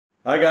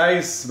Hi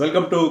guys,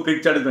 welcome to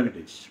Cricket Chat with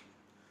Venkatesh.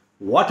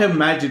 What a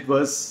match it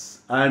was,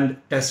 and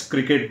Test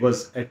cricket was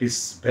at its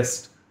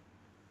best.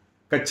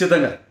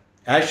 ఖచ్చితంగా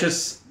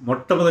Ashes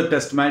మొట్టమొదటి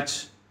test match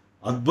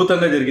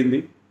అద్భుతంగా జరిగింది.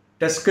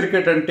 Test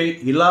cricket అంటే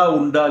ఇలా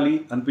ఉండాలి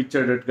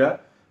అనిపించేటట్టుగా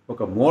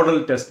ఒక model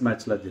test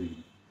మ్యాచ్లా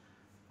జరిగింది.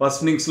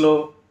 ఫస్ట్ ఇన్నింగ్స్లో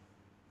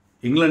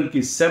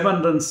ఇంగ్లాండ్కి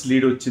 7 runs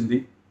లీడ్ వచ్చింది.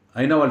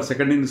 అయినా వాళ్ళు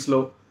సెకండ్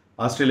ఇన్నింగ్స్లో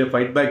ఆస్ట్రేలియా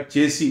ఫైట్ బ్యాక్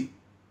చేసి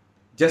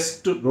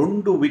జస్ట్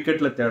 2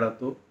 వికెట్ల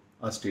తేడాతో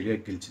ఆస్ట్రేలియా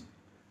గెలిచింది.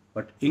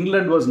 But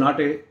England was not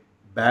a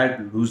bad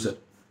loser.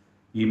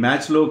 ఈ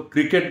మ్యాచ్లో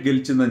క్రికెట్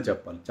గెలిచిందని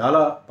చెప్పాలి.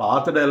 చాలా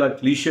పాత డైలాగ్,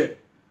 క్లీషే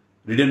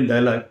రిడెన్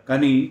డైలాగ్,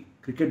 కానీ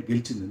క్రికెట్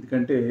గెలిచింది.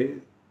 ఎందుకంటే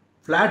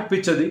ఫ్లాట్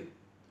పిచ్ అది,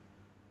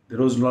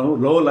 దెర్ వాజ్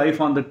లో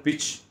లైఫ్ ఆన్ దట్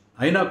పిచ్.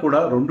 అయినా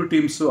కూడా రెండు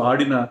టీమ్స్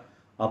ఆడిన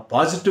ఆ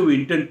పాజిటివ్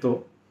ఇంటెంట్తో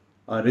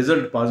ఆ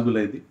రిజల్ట్ పాసిబుల్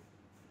అయింది.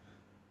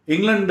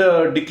 ఇంగ్లాండ్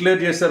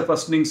డిక్లేర్ చేశారు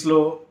ఫస్ట్ ఇన్నింగ్స్లో,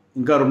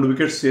 ఇంకా 2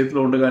 వికెట్స్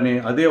చేతిలో ఉండగానే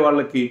అదే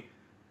వాళ్ళకి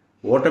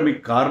ఓటమికి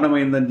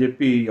కారణమైందని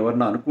చెప్పి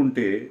ఎవరన్నా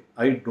అనుకుంటే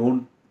I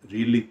don't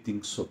really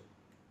think so.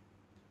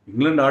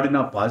 England ఆడిన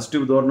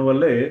పాజిటివ్ ధోరణి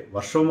వల్లే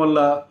వర్షం వల్ల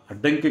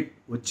అడ్డంకి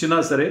వచ్చినా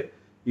సరే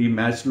ఈ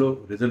మ్యాచ్లో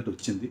రిజల్ట్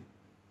వచ్చింది.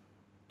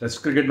 టెస్ట్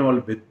క్రికెట్ని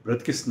వాళ్ళు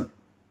బ్రతికిస్తున్నారు.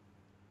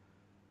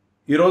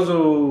 ఈరోజు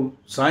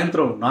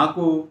సాయంత్రం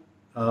నాకు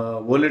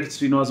ఓలేటి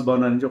శ్రీనివాస్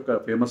భవన్ అని ఒక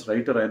ఫేమస్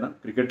రైటర్, ఆయన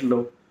క్రికెట్లో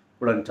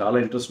కూడా ఆయన చాలా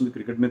ఇంట్రెస్ట్ ఉంది,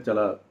 క్రికెట్ మీద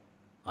చాలా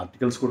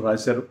ఆర్టికల్స్ కూడా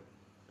రాశారు.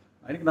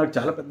 ఆయనకి నాకు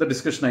చాలా పెద్ద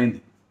డిస్కషన్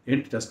అయింది.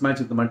 ఏంటి టెస్ట్ మ్యాచ్,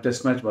 ఇంత మంచి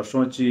టెస్ట్ మ్యాచ్ వర్షం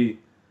వచ్చి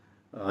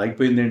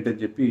అయిపోయింది ఏంటని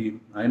చెప్పి.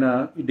 ఆయన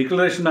ఈ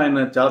డిక్లరేషన్ ఆయన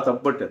చాలా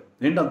తప్పుపట్టారు.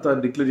 ఏంటి అంత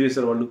డిక్లేర్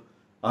చేశారు వాళ్ళు,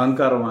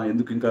 అహంకారమా,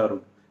 ఎందుకు ఇంకా?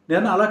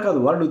 నేను అలా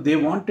కాదు, వాళ్ళు దే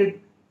వాంటెడ్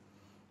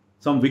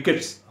సమ్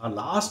వికెట్స్. ఆ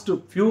లాస్ట్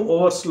ఫ్యూ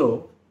ఓవర్స్లో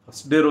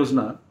ఫస్ట్ డే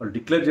రోజున వాళ్ళు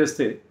డిక్లేర్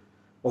చేస్తే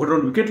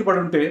 1-2 వికెట్లు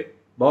పడి ఉంటే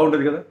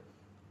బాగుంటుంది కదా.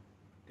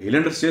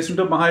 టైలెండర్స్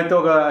చేస్తుంటారు, మహా అయితే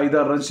ఒక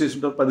 5-6 runs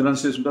చేస్తుంటారు, 10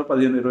 runs చేస్తుంటారు,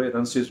 15-20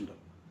 runs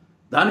చేస్తుంటారు.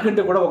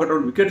 దానికంటే కూడా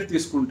 1-2 వికెట్లు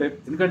తీసుకుంటే,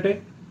 ఎందుకంటే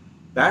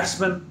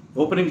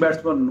opening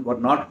batsmen were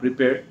not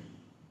prepared.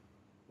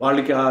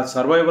 వాళ్ళకి ఆ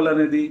సర్వైవల్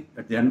అనేది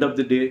at the end of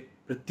the day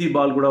ప్రతి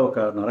బాల్ కూడా ఒక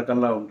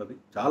నరకంలా ఉంటుంది.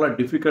 చాలా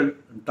difficult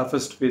and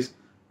toughest face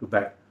to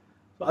bat.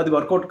 So అది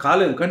వర్కౌట్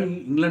కాలేదు. కానీ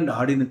ఇంగ్లాండ్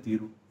ఆడిన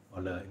తీరు,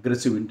 వాళ్ళ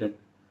aggressive intent,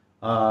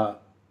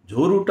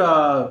 Joe Root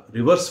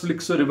reverse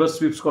ఫ్లిక్స్, reverse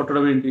sweeps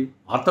కొట్టడం ఏంటి,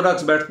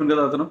 ఆర్థడాక్స్ బ్యాట్స్మెన్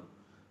కదా అతను,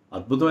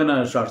 అద్భుతమైన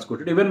షాట్స్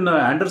కొట్టాడు. ఈవెన్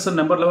ఆండర్సన్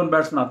నెంబర్ 11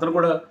 బ్యాట్స్మెన్, అతను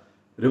కూడా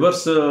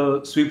రివర్స్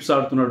స్వీప్స్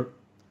ఆడుతున్నాడు.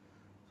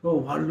 సో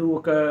వాళ్ళు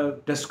ఒక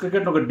టెస్ట్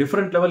క్రికెట్ని ఒక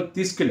డిఫరెంట్ లెవెల్కి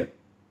తీసుకెళ్ళారు.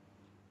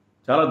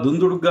 చాలా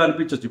దుందుడుగ్గా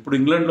అనిపించవచ్చు. ఇప్పుడు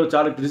ఇంగ్లాండ్లో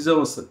చాలా క్రిటిసిజం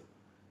వస్తుంది,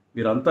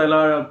 మీరంతా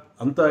ఇలా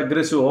అంత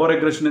అగ్రెసివ్, ఓవర్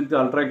అగ్రెషన్ ఏంటి,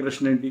 అల్ట్రా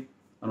అగ్రెషన్ ఏంటి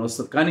అని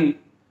వస్తుంది. కానీ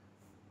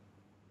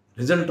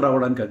రిజల్ట్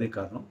రావడానికి అదే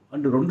కారణం.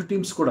 అండ్ రెండు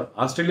టీమ్స్ కూడా,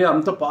 ఆస్ట్రేలియా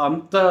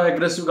అంత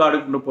అగ్రెసివ్గా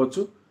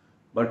ఆడుకుండకపోవచ్చు,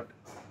 but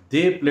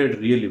they played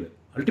really well.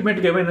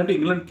 అల్టిమేట్గా ఏమైందంటే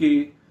ఇంగ్లాండ్కి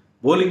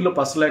బౌలింగ్లో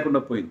పస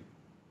లేకుండా పోయింది.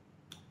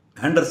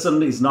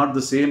 Anderson is not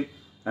the same.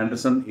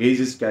 Anderson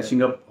age is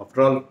catching up.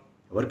 After all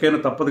ఎవరికైనా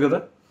తప్పదు కదా.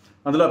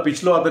 అందులో ఆ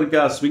పిచ్లో అతనికి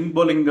ఆ స్వింగ్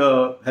బౌలింగ్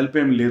హెల్ప్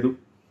ఏం లేదు.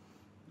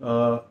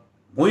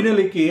 మొయిన్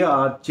అలీకి ఆ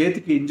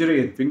చేతికి ఇంజరీ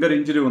అయింది, ఫింగర్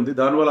ఇంజరీ ఉంది,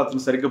 దానివల్ల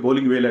అతను సరిగ్గా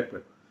బౌలింగ్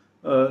వేయలేకపోయాడు.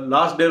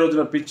 లాస్ట్ డే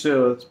రోజున పిచ్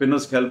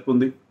స్పిన్నర్స్కి హెల్ప్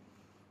ఉంది.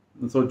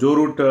 సో జో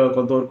రూట్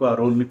కొంతవరకు ఆ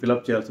రోల్ని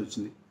ఫిలప్ చేయాల్సి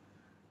వచ్చింది.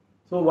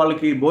 సో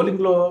వాళ్ళకి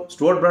బౌలింగ్లో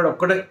స్టోర్ట్ బ్రాడ్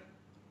ఒక్కడే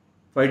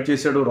ఫైట్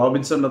చేశాడు,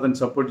 రాబిన్సన్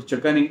అతనికి సపోర్ట్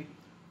ఇచ్చాడు, కానీ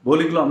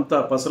బౌలింగ్లో అంత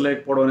పస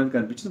లేకపోవడం అనేది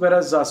కనిపించింది.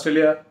 వెరాజ్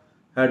Australia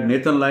had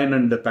Nathan line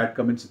and Pat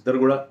Cummins, ఇద్దరు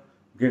కూడా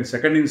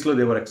సెకండ్ ఇన్నింగ్స్లో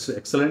దేవర్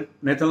excellent.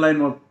 Nathan line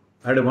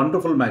had a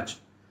wonderful match.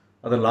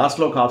 అతను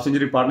లాస్ట్లో ఒక హాఫ్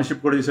సెంచరీ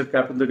పార్ట్నర్షిప్ కూడా చేశాడు,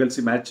 క్యాప్టెన్తో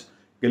కలిసి మ్యాచ్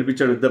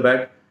గెలిపించాడు విత్ ద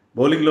బ్యాట్.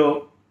 బౌలింగ్లో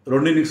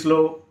 2 innings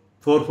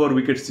 4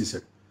 వికెట్స్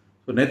తీశాడు.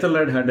 So Nathan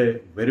line had a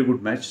very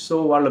good match. So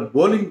వాళ్ళ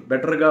బౌలింగ్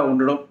బెటర్గా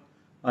ఉండడం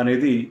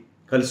అనేది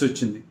కలిసి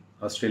వచ్చింది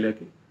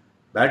ఆస్ట్రేలియాకి.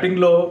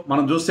 బ్యాటింగ్లో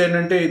మనం చూస్తే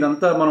ఏంటంటే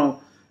ఇదంతా మనం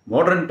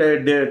modern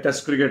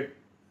test cricket,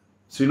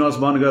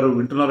 Srinivas Bhavan గారు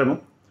వింటున్నారేమో,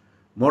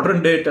 మోడర్న్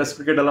డే టెస్ట్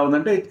క్రికెట్ ఎలా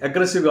ఉందంటే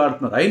అగ్రెసివ్గా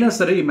ఆడుతున్నారు. అయినా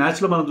సరే ఈ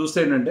మ్యాచ్లో మనం చూస్తే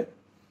ఏంటంటే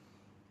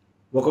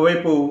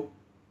ఒకవైపు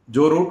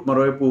జో రూట్,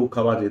 మరోవైపు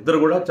ఖవాజా, ఇద్దరు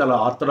కూడా చాలా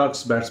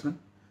ఆర్థడాక్స్ బ్యాట్స్మెన్.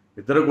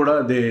 ఇద్దరు కూడా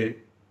they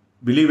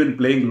believe in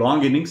playing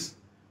long innings,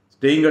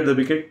 staying at the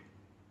wicket,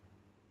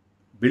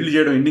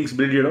 innings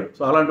build చేయడం.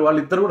 సో అలాంటి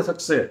వాళ్ళు ఇద్దరు కూడా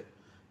సక్సెస్ అయ్యారు.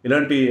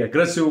 ఇలాంటి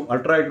అగ్రెసివ్,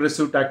 అల్ట్రా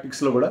అగ్రెసివ్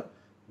టాక్టిక్స్లో కూడా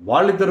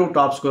వాళ్ళిద్దరూ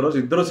టాప్ స్కోరర్స్.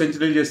 ఇద్దరు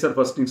సెంచరీలు చేస్తారు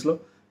ఫస్ట్ ఇన్నింగ్స్లో.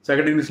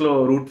 సెకండ్ ఇన్నింగ్స్లో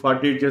రూట్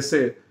 48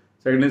 చేస్తే,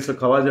 సెకండ్ ఇన్నింగ్స్లో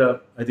ఖవాజా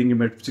ఐ థింక్ ఈ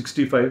మెట్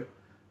 65,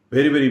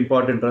 very very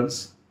important runs.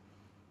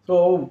 So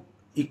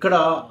ఇక్కడ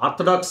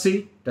ఆర్థడాక్సీ,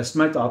 టెస్ట్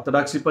మ్యాచ్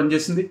ఆర్థడాక్సీ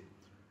పనిచేసింది.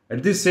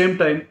 అట్ ది సేమ్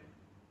టైం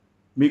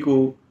మీకు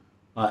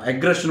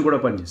అగ్రెషన్ కూడా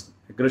పనిచేస్తుంది.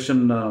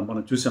 అగ్రెషన్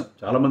మనం చూసాం,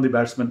 చాలామంది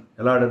బ్యాట్స్మెన్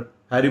ఎలా ఆడారు.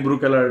 హ్యారీ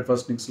బ్రూక్ ఎలా ఆడారు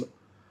ఫస్ట్ ఇన్నింగ్స్లో.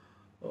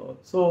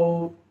 So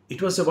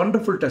it was a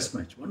wonderful test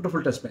match.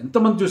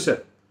 ఎంతమంది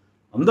చూశారు,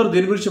 అందరూ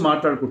దీని గురించి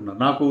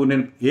మాట్లాడుకుంటున్నారు.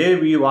 నేను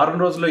ఈ వారం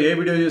రోజుల్లో ఏ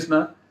వీడియో చేసినా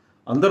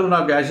అందరూ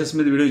నాకు యాషెస్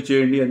మీద వీడియో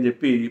చేయండి అని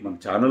చెప్పి మన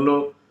ఛానల్లో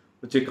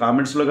వచ్చే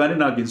కామెంట్స్లో కానీ,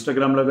 నాకు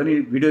ఇన్స్టాగ్రామ్లో కానీ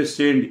వీడియోస్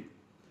చేయండి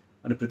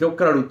అని ప్రతి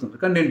ఒక్కరు అడుగుతున్నారు.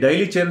 కానీ నేను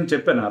డైలీ చేయని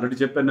చెప్పాను, ఆల్రెడీ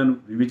చెప్పాను, నేను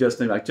రివ్యూ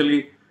చేస్తాను. యాక్చువల్లీ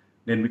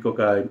నేను మీకు ఒక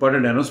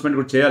ఇంపార్టెంట్ అనౌన్స్మెంట్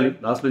కూడా చేయాలి,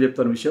 లాస్ట్లో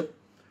చెప్తాను విషయం.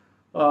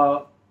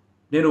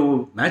 నేను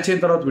మ్యాచ్ అయిన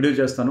తర్వాత వీడియో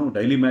చేస్తాను.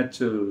 డైలీ మ్యాచ్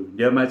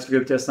ఇండియా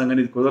మ్యాచ్కి చేస్తాను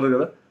కానీ ఇది కుదరదు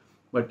కదా.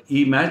 బట్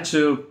ఈ మ్యాచ్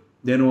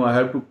నేను I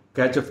have to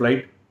catch a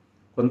flight.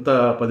 కొంత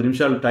 10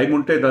 నిమిషాలు టైం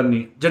ఉంటే దాన్ని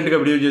అర్జెంటుగా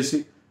వీడియో చేసి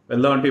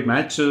వెళ్దామంటే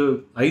మ్యాచ్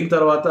అయిన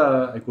తర్వాత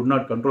I could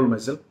not control my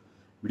self.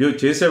 Video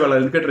చేసే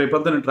వెళ్ళాలి, ఎందుకంటే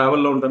రేపంతా నేను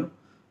ట్రావెల్లో ఉంటాను.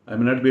 I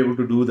may not be able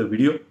to do the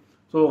video.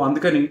 So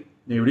అందుకని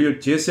నేను వీడియో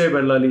చేసే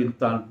వెళ్ళాలి.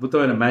 ఇంత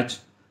అద్భుతమైన మ్యాచ్,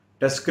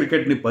 టెస్ట్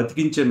క్రికెట్ని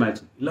బతికించే మ్యాచ్.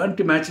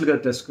 ఇలాంటి మ్యాచ్లు కదా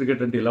టెస్ట్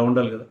క్రికెట్ అంటే, ఇలా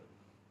ఉండాలి కదా,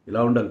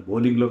 ఇలా ఉండాలి.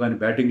 బౌలింగ్లో కానీ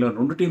బ్యాటింగ్లో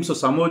రెండు టీమ్స్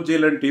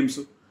సమోజ్జీలాంటి టీమ్స్,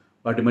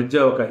 వాటి మధ్య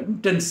ఒక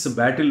ఇంటెన్స్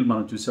బ్యాటిల్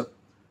మనం చూసాం.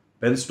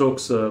 బెన్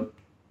స్టోక్స్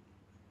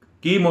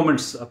కీ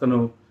మూమెంట్స్, అతను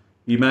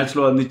ఈ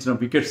మ్యాచ్లో అందించిన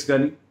వికెట్స్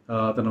కానీ,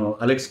 అతను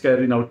అలెక్స్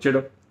క్యారీని అవుట్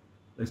చేయడం,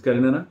 అలెక్స్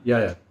క్యారీనేనా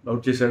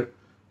అవుట్ చేశాడు.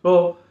 So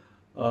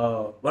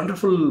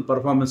wonderful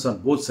performance on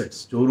both sides.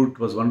 Joe Root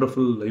was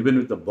wonderful even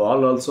with the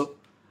ball also.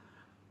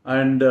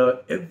 And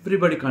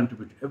everybody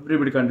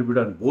contribute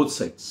on both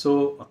sides. So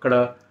అక్కడ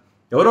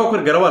ఎవరో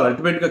ఒకరు గెలవాలి.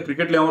 అల్టిమేట్గా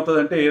క్రికెట్లో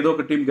ఏమవుతుందంటే ఏదో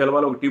ఒక టీం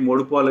గెలవాలి, ఒక టీం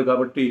ఓడిపోవాలి.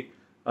 కాబట్టి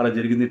అలా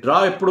జరిగింది. డ్రా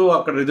ఎప్పుడు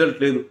అక్కడ రిజల్ట్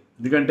లేదు,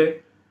 ఎందుకంటే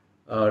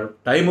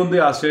టైం ఉంది,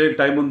 ఆస్ట్రేలియా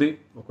టైం ఉంది.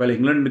 ఒకవేళ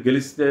ఇంగ్లాండ్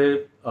గెలిస్తే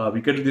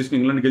వికెట్లు తీసుకుని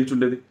ఇంగ్లాండ్ గెలిచి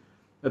ఉండేది.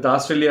 అయితే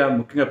ఆస్ట్రేలియా,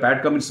 ముఖ్యంగా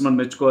ప్యాట్ కమిన్స్ మనం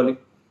మెచ్చుకోవాలి,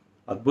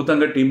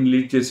 అద్భుతంగా టీంని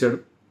లీడ్ చేశాడు.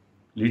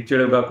 లీడ్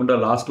చేయడం కాకుండా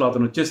లాస్ట్లో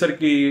అతను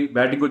వచ్చేసరికి,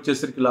 బ్యాటింగ్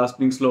వచ్చేసరికి లాస్ట్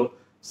ఇన్నింగ్స్లో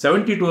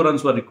 72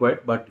 runs were required,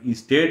 but he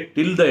stayed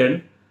till the end.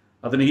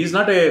 అతను is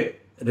not a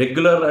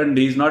regular and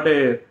is not a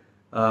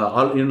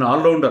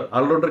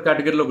allrounder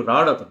కేటగిరీలోకి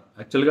రాడు అతను.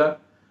 యాక్చువల్గా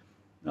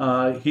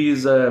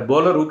he's a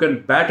bowler who can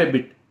bat a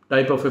bit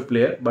type of a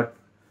player. But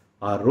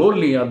ఆ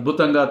రోల్ని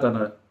అద్భుతంగా తన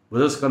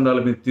భుజస్కంధాల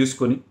మీద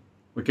తీసుకొని,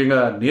 ముఖ్యంగా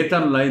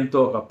నేతన్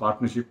లైన్తో ఒక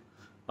పార్ట్నర్షిప్,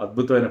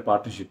 అద్భుతమైన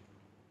partnership,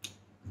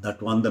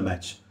 that one the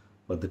match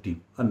for the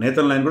team. ఆ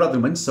నేతన్ లైన్ కూడా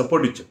అతను మంచి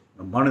సపోర్ట్ ఇచ్చాడు,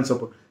 బ్రహ్మాండ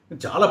సపోర్ట్.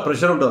 చాలా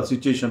ప్రెషర్ ఉంటుంది ఆ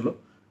సిచ్యుయేషన్లో.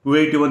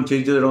 281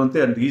 చేంజ్ చేయడం అంటే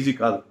అంత ఈజీ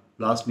కాదు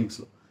లాస్ట్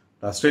ఇన్నింగ్స్లో.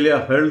 Australia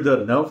held the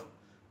nerve.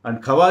 And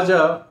Khawaja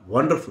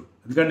wonderful,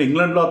 ఎందుకంటే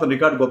ఇంగ్లాండ్లో అతని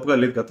రికార్డు గొప్పగా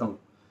లేదు గతంలో,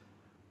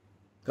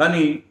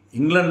 కానీ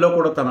ఇంగ్లాండ్లో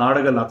కూడా తను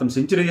ఆడగలను. అతను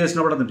సెంచరీ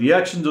చేసినప్పుడు అతని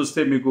రియాక్షన్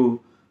చూస్తే మీకు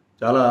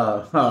చాలా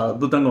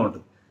అద్భుతంగా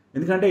ఉంటుంది.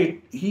 ఎందుకంటే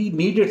he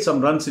needed some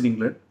runs in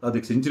England.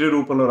 అది సెంచరీ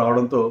రూపంలో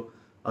రావడంతో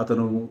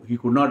అతను he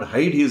could not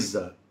hide his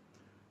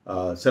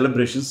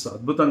celebrations.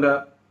 అద్భుతంగా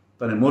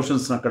తన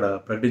ఎమోషన్స్ని అక్కడ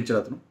ప్రకటించారు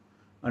అతను.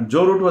 And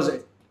Joe Root was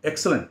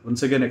excellent,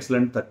 once again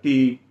excellent. 30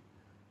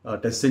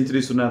 test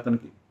centuries ఉన్నాయి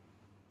అతనికి.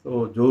 So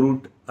Joe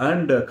Root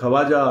and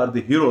Khawaja are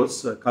the heroes.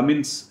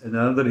 Cummins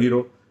another hero,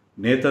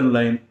 Nathan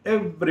line,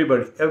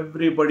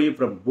 everybody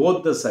from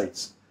both the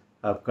sides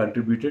have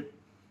contributed.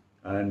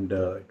 And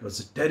it was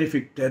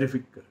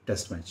terrific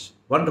test match,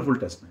 wonderful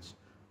test match.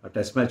 ఆ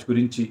test match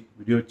గురించి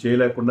video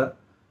చేయలేకుండా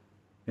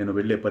నేను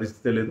వెళ్ళే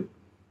పరిస్థితే లేదు.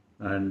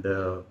 And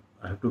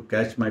I have to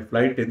catch my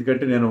flight,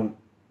 ఎందుకంటే నేను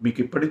మీకు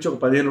ఇప్పటి నుంచి ఒక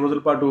 15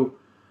 రోజుల పాటు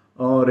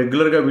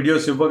రెగ్యులర్గా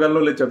వీడియోస్ ఇవ్వగలను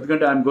లేదు,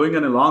 ఎందుకంటే I'm going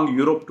on long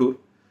Europe tour.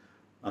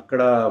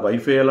 అక్కడ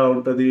వైఫై ఎలా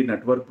ఉంటుంది,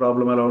 నెట్వర్క్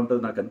ప్రాబ్లం ఎలా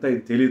ఉంటుంది, నాకు అంతా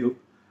ఇది తెలీదు,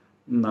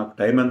 నాకు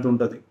టైం ఎంత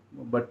ఉంటుంది.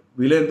 బట్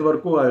వీలైనంత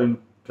వరకు I will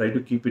try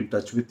to keep in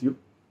touch with you.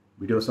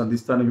 Videos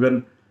అందిస్తాను. ఈవెన్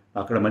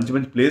అక్కడ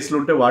మంచి ప్లేస్లు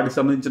ఉంటే వాటికి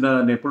సంబంధించిన,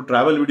 నేను ఎప్పుడు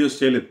ట్రావెల్ వీడియోస్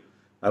చేయలేదు,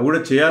 అవి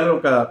కూడా చేయాలని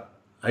ఒక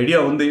ఐడియా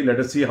ఉంది.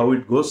 Let us see how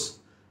it goes.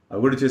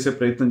 అవి కూడా చేసే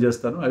ప్రయత్నం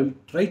చేస్తాను. I will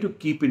try to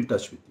keep in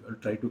touch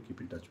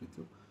with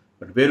you.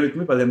 But bear with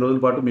me. 15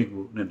 రోజుల పాటు మీకు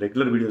నేను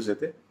రెగ్యులర్ వీడియోస్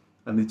అయితే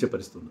అందించే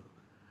పరిస్థితి ఉండదు.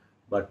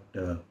 బట్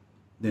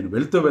నేను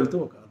వెళ్తూ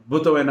ఒక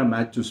అద్భుతమైన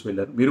మ్యాచ్ చూసి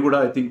వెళ్ళాను. మీరు కూడా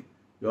I think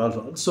you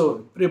also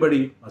everybody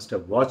must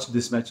have watch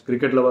this match.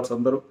 Cricket lovers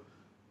అందరూ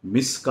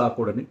మిస్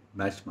కాకూడని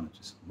మ్యాచ్ మనం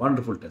చూసాం.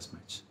 Wonderful test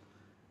match.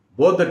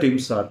 Both the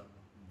teams are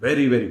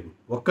very good.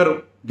 ఒక్కరు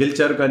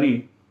గెలిచారు కానీ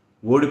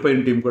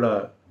ఓడిపోయిన టీం కూడా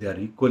they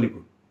are equally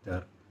good, they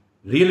are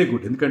really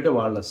good. ఎందుకంటే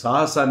వాళ్ళ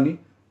సాహసాన్ని,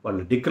 వాళ్ళ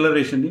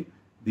డిక్లరేషన్ని,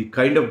 the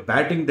kind of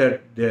batting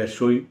that they are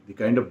showing, the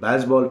kind of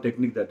ball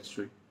technique that is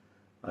showing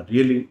are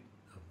really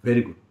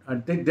very good. I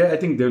think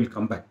they will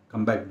come back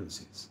to the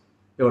series.